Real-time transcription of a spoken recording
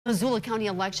Missoula County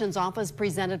Elections Office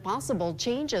presented possible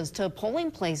changes to polling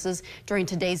places during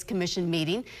today's commission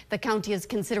meeting. The county is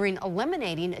considering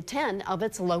eliminating 10 of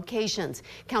its locations.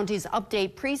 Counties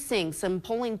update precincts and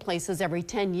polling places every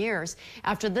 10 years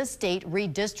after the state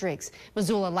redistricts.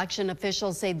 Missoula election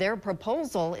officials say their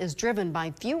proposal is driven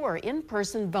by fewer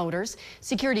in-person voters,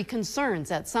 security concerns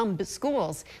at some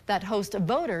schools that host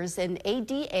voters, and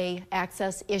ADA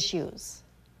access issues.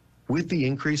 With the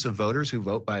increase of voters who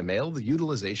vote by mail, the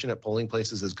utilization at polling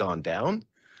places has gone down,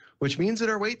 which means that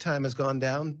our wait time has gone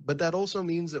down, but that also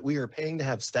means that we are paying to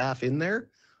have staff in there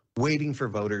waiting for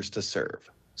voters to serve.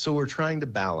 So we're trying to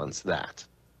balance that.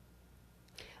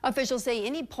 Officials say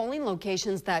any polling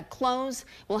locations that close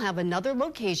will have another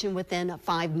location within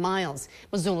 5 miles.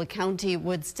 Missoula County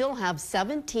would still have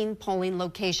 17 polling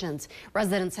locations.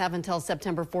 Residents have until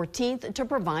September 14th to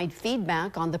provide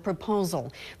feedback on the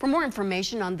proposal. For more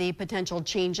information on the potential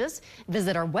changes,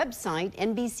 visit our website,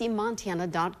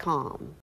 nbcmontana.com.